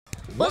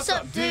What's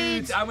up,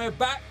 dudes? And we're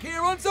back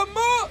here on some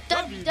more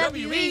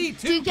WWE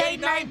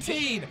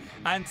 2K19.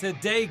 And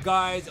today,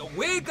 guys,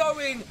 we're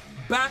going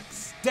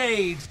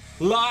backstage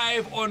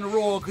live on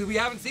Raw because we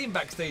haven't seen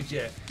backstage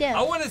yet. Yeah.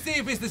 I want to see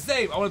if it's the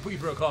same. I want to put you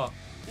through a car.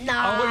 Nah.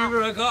 I want you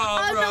through a car,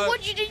 Oh, bro. no,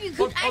 what'd you do? You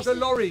could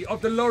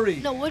Of the lorry.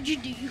 No, what'd you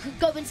do? You could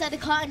go inside the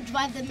car and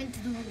drive them into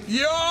the room.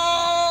 Yo,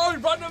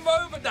 run them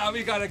over. That'd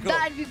be kind of cool.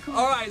 That'd be cool.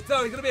 All right,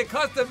 so it's going to be a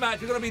custom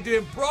match. We're going to be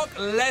doing Brock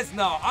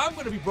Lesnar. I'm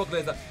going to be Brock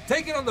Lesnar,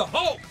 taking on the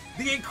Hulk,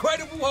 the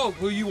Incredible Hulk,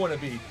 who you want to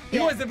be. He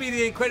wants to be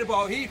the Incredible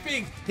Hulk. He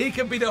thinks he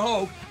can be the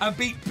Hulk and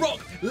beat Brock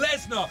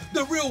Lesnar,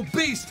 the real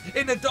beast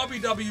in the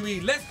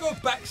WWE. Let's go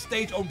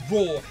backstage on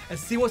Raw and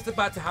see what's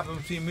about to happen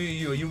between me and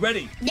you. Are you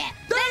ready? Yeah.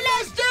 Then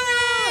let's do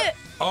it!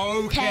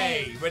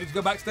 Okay, ready to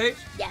go backstage?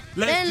 Yeah.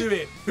 Let's do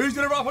it. Who's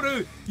gonna rap on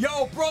who?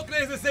 Yo, Brock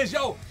Lesnar says,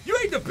 yo, you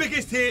ain't the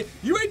biggest here,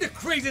 you ain't the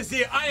craziest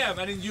here, I am.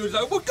 And then you was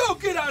like, well, go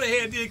get out of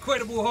here, the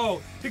Incredible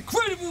Hulk. The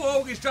Incredible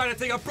Hulk is trying to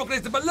take out Brock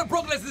Lesnar, but look,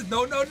 Brock Lesnar says,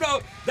 no,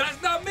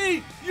 that's not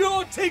me.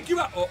 You'll take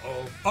you out.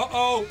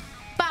 Uh-oh.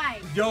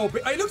 Bye. Yo,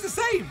 it looks the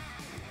same.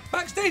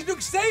 Backstage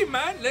looks the same,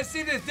 man. Let's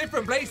see if there's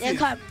different places. Yeah,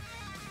 come.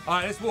 All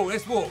right, let's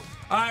walk.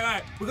 All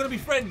right. We're going to be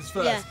friends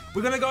first. Yeah.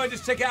 We're going to go and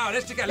just check it out.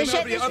 Let's check it out. Let's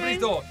Let me check open this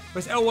this door.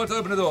 Press L1 to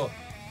open the door.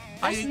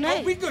 That's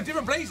nice. We can go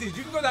different places.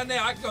 You can go down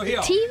there. I can go here.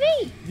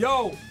 TV.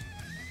 Yo.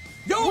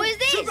 What is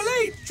this?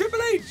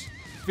 Triple H.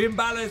 Finn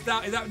Balor's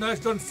that. Is that Nurse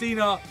John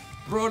Cena?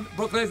 Brock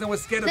Lesnar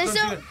was scared of There's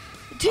John Cena.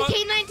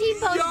 2K19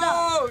 poster.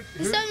 Yo.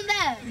 There's something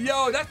there.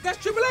 Yo, that's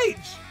Triple H.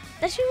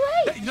 That's your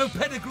way. You know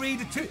pedigree.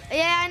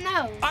 Yeah, I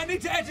know. I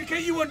need to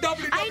educate you on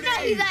WWE. I know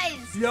who that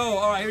is. Yo,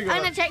 all right, here we go.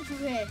 I'm gonna check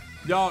through here.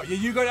 Yo,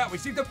 you go that way.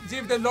 See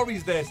if the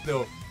lorry's there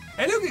still.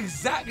 It looks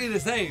exactly the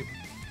same.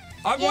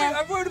 I've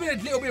already been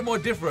a little bit more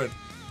different.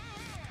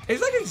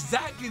 It's like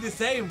exactly the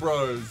same,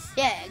 bros.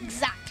 Yeah,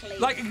 exactly.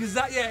 Like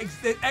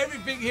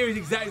everything here is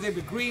exactly the same.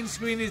 The green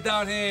screen is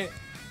down here.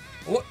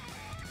 What?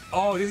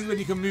 Oh, this is when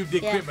you can move the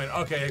equipment.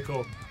 Okay,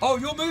 cool. Oh,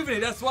 you're moving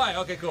it. That's why.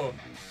 Okay, cool.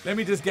 Let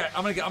me just get.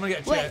 I'm gonna get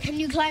a chair. Wait, can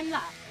you climb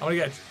that? I'm gonna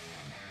get.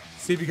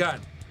 See if you can.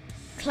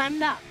 Climb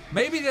that.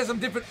 Maybe there's some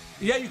different.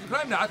 Yeah, you can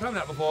climb that. I climbed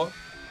that before.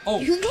 Oh.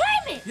 You can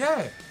climb it.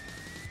 Yeah.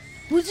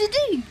 What's it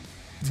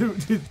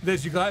do?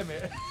 Let you climb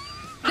it.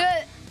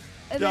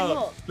 And then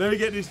what? Let me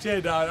get this chair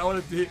down. I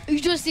want to. You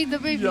just see the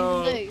movie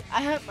blue.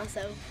 I hurt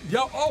myself.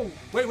 Yo, oh,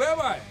 wait, where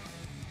am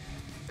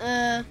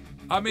I?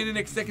 I'm in an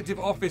executive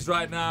office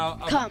right now.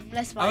 Come,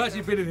 let's find I'm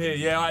actually feeling here.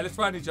 Yeah, all right, let's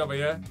find each other,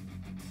 yeah?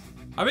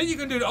 I think you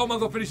can do the oh my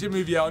god finishing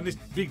move, yeah, on this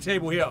big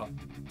table here.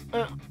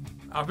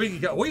 I think you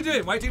can. What are you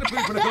doing? Why are you taking a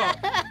poop on the car?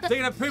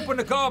 Taking a poop on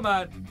the car,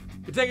 man.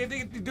 You're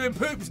doing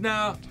poops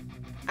now.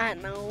 I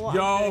don't know what.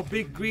 Yo,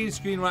 big green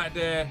screen right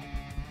there.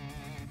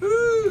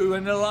 Ooh,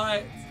 and the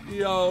lights.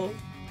 Yo.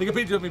 Take a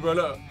picture of me, bro,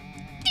 look.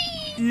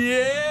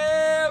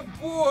 Yeah,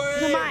 boy.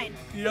 Look at mine.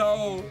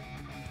 Yo.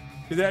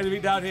 Is there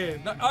anything down here?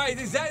 No, all right,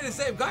 it's exactly the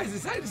same. Guys, it's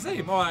exactly the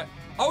same. All right.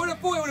 I would have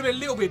thought it would have been a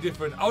little bit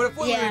different. I would have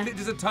thought it would have been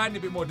just a tiny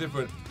bit more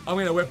different. I'm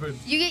in a weapon.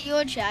 You get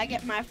your chair, I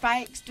get my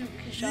fire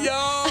extinguisher. Yo!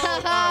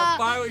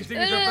 Fire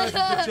extinguisher versus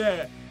the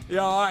chair.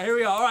 Yo, all right, here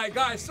we are. All right,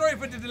 guys, sorry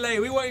for the delay.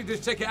 We wanted to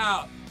just check it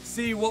out,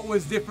 see what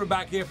was different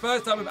back here.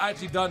 First time we've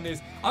actually done this.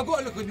 I've got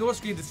to look on your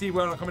screen to see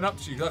where I'm coming up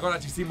to because I can't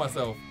actually see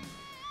myself.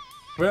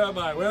 Where am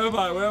I?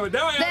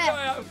 There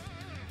I am.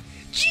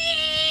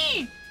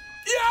 Gee!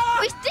 Yeah!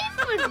 It's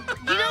different.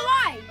 You know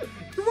why?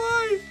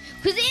 Why?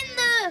 Because in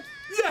the...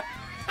 Yeah.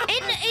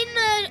 In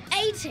the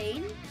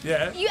 18,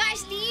 you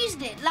actually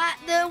used it. Like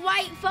the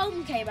white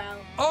foam came out.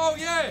 Oh,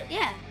 yeah.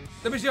 Yeah.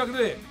 Let me see how I can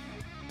do it.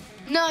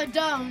 No,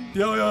 don't.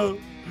 Yo.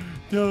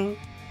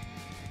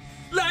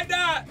 Like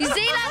that. You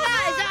see like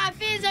that? So I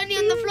feel it's only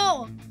on the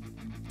floor.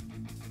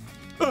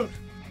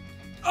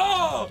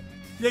 Oh.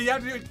 Yeah, you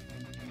have to do it.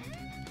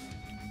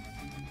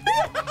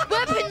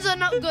 Weapons are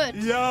not good.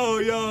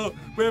 Yo.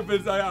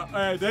 Weapons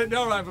are they're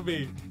all right for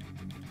me.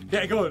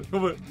 Yeah, come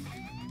on.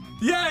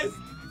 Yes.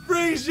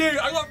 Freeze you!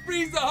 I'm gonna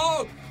freeze the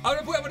Hulk! I'm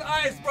gonna put him on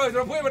ice, bro! I'm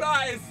gonna put him on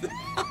ice!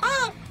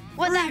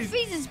 What, that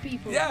freezes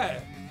people?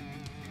 Yeah!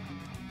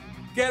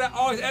 Get it!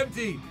 Oh, it's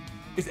empty!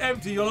 It's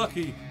empty, you're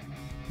lucky.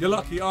 You're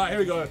lucky. Alright, here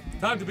we go.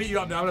 Time to beat you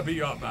up now. I'm gonna beat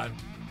you up, man.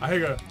 Alright,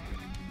 here we go.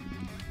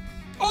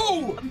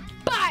 Oh!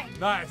 Bang!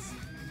 Nice.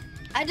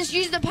 I just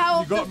used the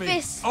power of the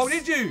fists. Oh,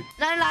 did you?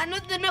 No,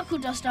 not the knuckle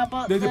duster,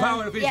 but There's the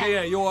power of the fist,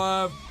 yeah.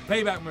 Your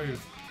payback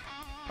move.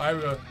 Alright,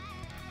 here we go.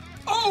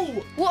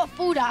 Oh! What a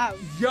fall down.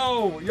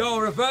 Yo,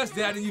 reversed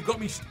it and then you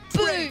got me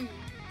straight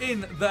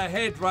in the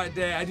head right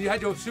there and you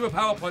had your super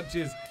power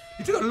punches.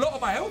 You took a lot of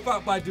my health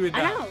out by doing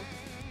that. I know.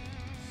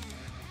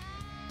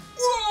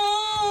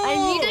 Whoa! And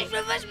you just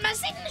reversed my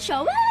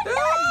signature.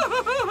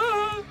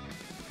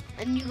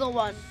 And you got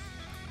one.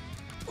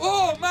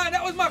 Oh man,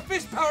 that was my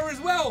fist power as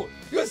well.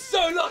 You're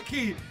so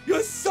lucky.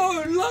 You're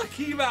so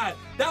lucky, man.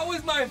 That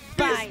was my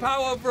fist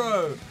power,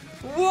 bro.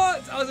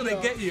 What? I was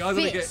gonna get you. I was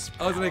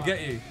gonna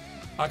get you.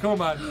 All right, come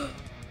on, man.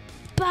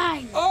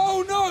 Bang.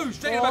 Oh no!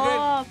 Straight in the back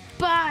of it.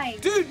 Bang.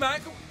 Dude, man.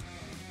 Come...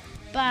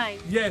 Bang.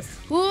 Yes.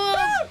 Whoa,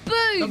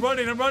 boom. I'm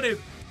running.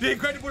 The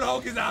Incredible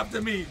Hulk is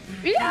after me.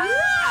 Yeah.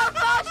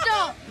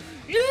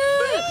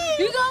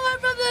 You got one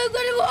from the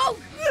Incredible Hulk.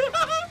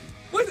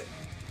 What's it?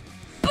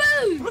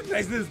 Boo! Brock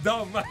Lesnar's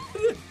dumb, man.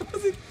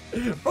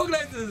 Brock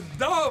Lesnar's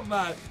dumb,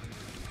 man.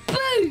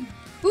 Boo!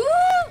 Woo!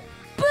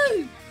 Boo!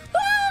 Woo!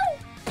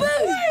 Boo!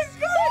 Let's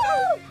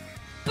go!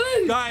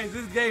 Boo! Guys,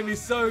 this game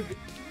is so...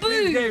 Boo!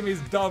 This game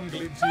is dumb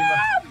glitchy, man.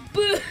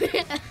 Boo!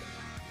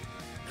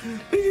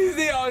 Did you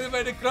see I was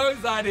about to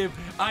close on him?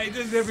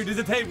 There's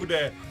a table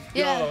there.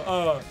 Yeah.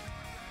 Yo,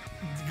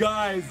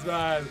 guys,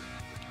 man.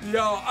 Yo,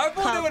 I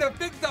thought they would have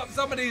fixed up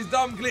some of these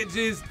dumb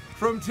glitches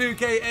from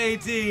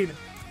 2K18.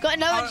 Got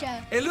another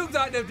chair. It looks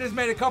like they've just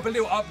made a couple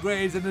little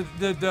upgrades and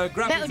the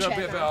graphics are a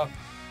bit better.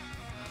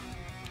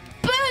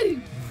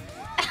 Boo!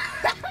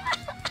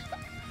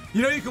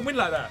 You know you can win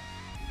like that.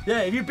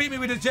 Yeah, if you beat me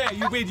with a chair,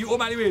 you win. You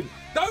automatically win.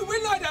 Don't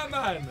win like that,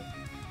 man.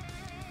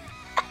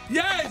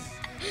 Yes.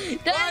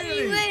 Don't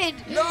you win.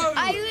 No.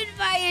 I win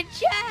by a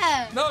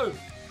chair. No.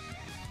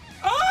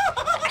 Oh!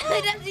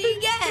 That's what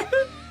you get.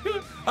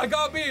 I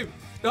can't beat him.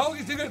 The Hulk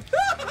is too good.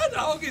 The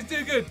Hulk is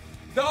too good.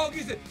 The Hulk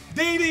is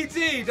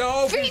DDT. The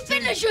Hulk Three is too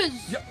finishers.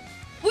 Yeah.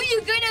 What are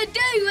you gonna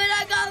do when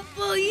I come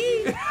for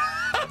you?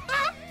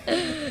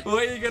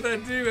 What are you gonna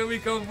do when we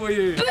come for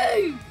you?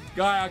 Boo!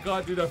 Guy, I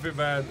can't do nothing,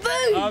 man.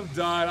 Boo! I'm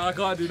done. I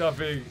can't do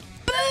nothing.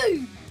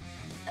 Boo!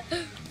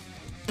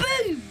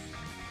 Boo!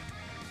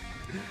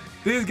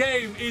 This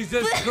game is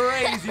just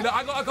crazy. Look,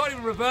 I can't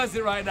even reverse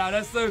it right now.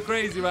 That's so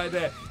crazy right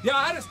there. Yeah,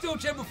 I had a steel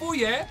chair before,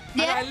 yeah?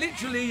 And I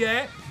literally,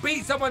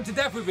 beat someone to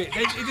death with it.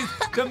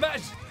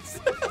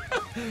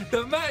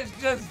 The match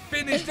just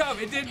finished up.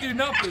 It didn't do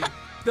nothing.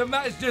 The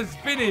match just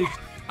finished.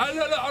 And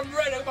look, I'm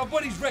red. My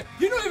body's red.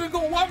 You not even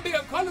got one bit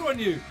of colour on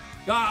you.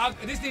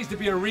 This needs to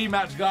be a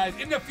rematch, guys.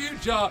 In the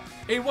future,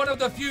 in one of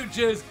the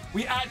futures,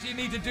 we actually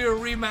need to do a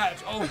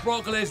rematch of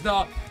Brock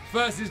Lesnar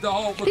versus the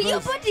Hulk. But your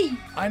body.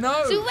 I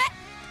know. So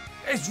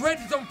it's red,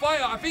 it's on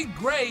fire. I think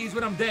grey is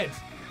when I'm dead.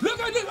 Look,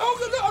 I'm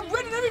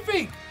red and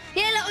everything.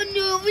 Yeah, like on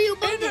your real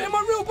body. In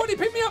my real body.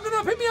 Pick me up,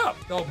 no, pick me up.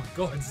 Oh my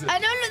God. I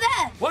know, look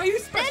there. Why are you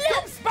spamming?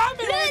 Look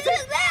Spamming. there.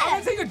 I'm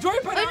going to take a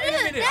joypad out in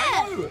a minute.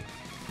 I know.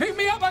 Pick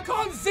me up, I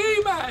can't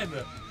see, man.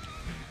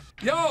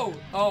 Yo.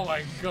 Oh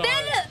my God.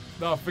 There, look.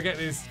 No, forget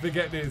this.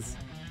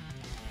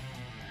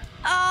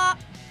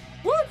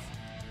 What?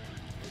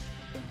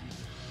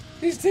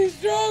 He's too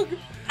strong.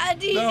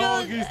 The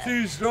Hulk is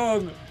too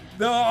strong.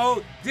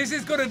 No, this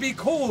is going to be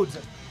called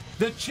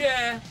the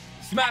chair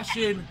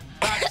smashing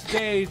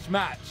backstage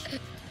match.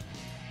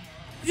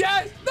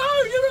 Yes! No,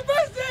 you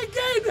reversed it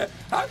again!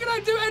 How can I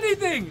do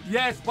anything?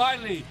 Yes,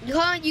 finally. You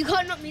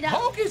can't knock me down.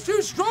 Hulk is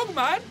too strong,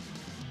 man.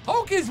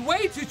 Hulk is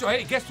way too strong.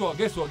 Hey, guess what?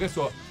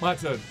 My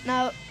turn.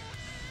 No.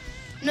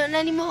 Not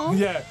anymore.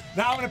 Yeah.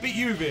 Now I'm going to beat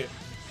you with it.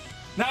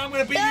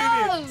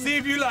 See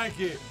if you like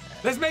it.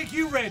 Let's make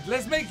you red.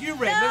 Let's make you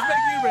red.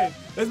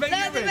 That's the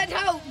red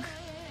Hulk.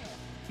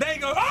 There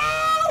you go.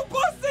 Oh,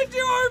 busted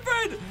you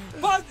open.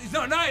 It's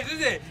not nice, is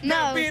it? No.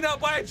 Not being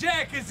up by a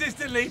chair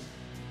consistently.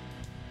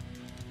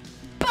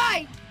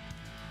 Bye.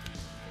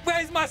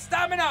 Where's my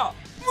stamina?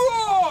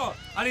 Whoa!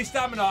 I need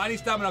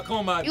stamina. Come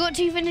on, man. You got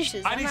two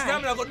finishes. I need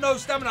stamina. I've got no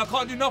stamina. I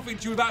can't do nothing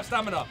to you without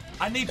stamina.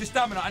 I need the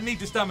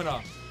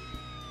stamina.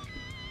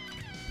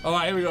 All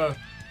right, here we go.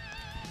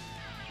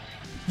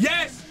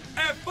 Yes!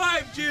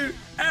 F5 you.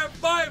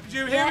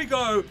 Here we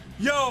go.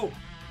 Yo.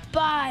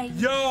 Bye.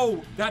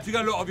 Yo. That took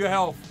a lot of your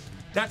health.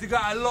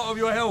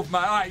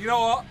 Man. All right, you know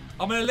what?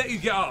 I'm going to let you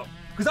get up.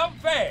 Because I'm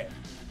fair.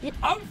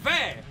 I'm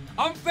fair.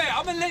 I'm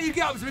going to let you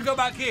get up so we go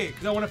back here.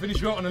 Because I want to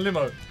finish you up on a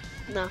limo.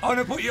 No. I'm going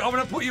to put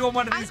you on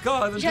one of these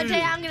cars. Should I tell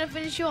you how I'm going to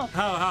finish you off?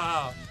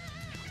 How?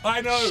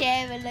 I know.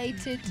 Share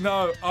related.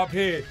 No, up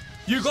here.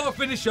 You got a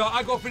finisher.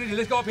 I got a finisher.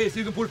 Let's go up here so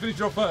you can pull the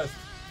finisher off first.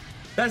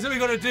 That's what we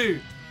got to do.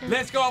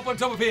 Let's go up on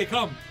top of here.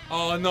 Come.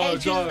 Oh, no,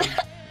 don't.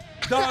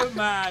 Don't,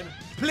 man.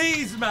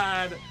 Please,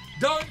 man.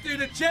 Don't do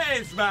the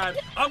chairs, man.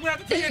 I'm going to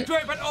have to take the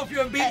joypad off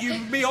you and beat you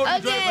with me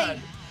holding the joypad.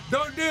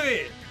 Don't do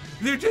it.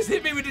 You just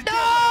hit me with the chair.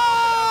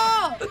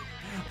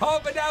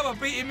 Half an hour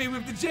beating me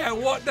with the chair.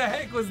 What the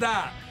heck was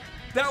that?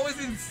 That was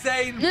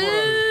insane, bro.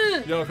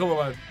 Yo, come on,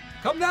 man.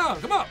 Come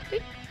down. Come up.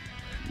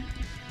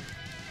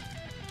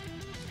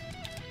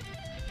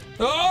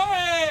 Oh,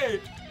 hey.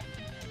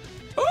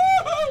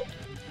 Ooh.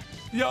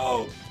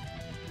 Yo.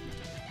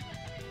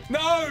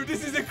 No,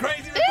 this is a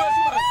crazy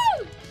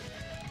reversal.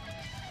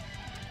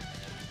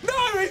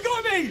 No, he's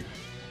got me.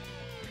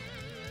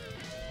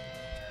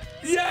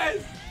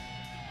 Yes.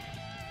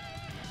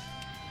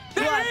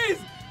 There it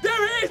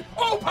is.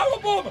 Oh,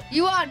 powerbomb.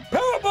 You won.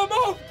 Powerbomb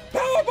off.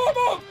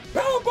 Powerbomb.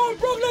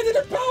 Brock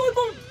Lesnar,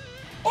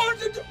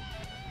 powerbomb.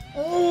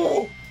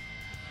 Oh.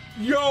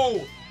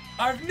 Yo.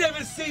 I've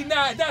never seen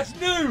that. That's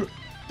new.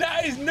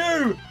 That is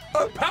new.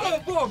 A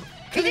powerbomb.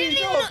 He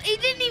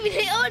didn't even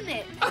hit on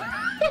it.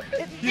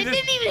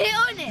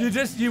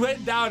 You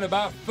went down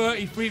about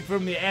 30 feet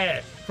from the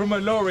air, from a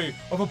lorry,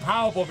 of a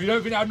powerbomb. You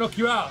don't think that would knock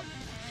you out?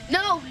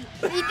 No, he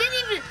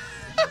didn't even.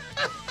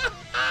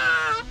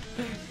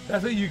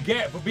 That's what you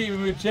get for beating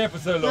me with a chair for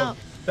so long.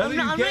 No, I'm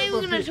not even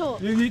going to talk.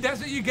 That's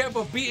what you get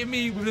for beating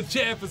me with a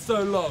chair for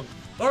so long.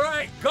 All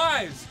right,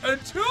 guys.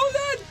 Until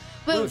then,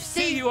 we'll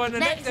see you on the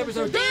next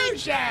episode. Dude,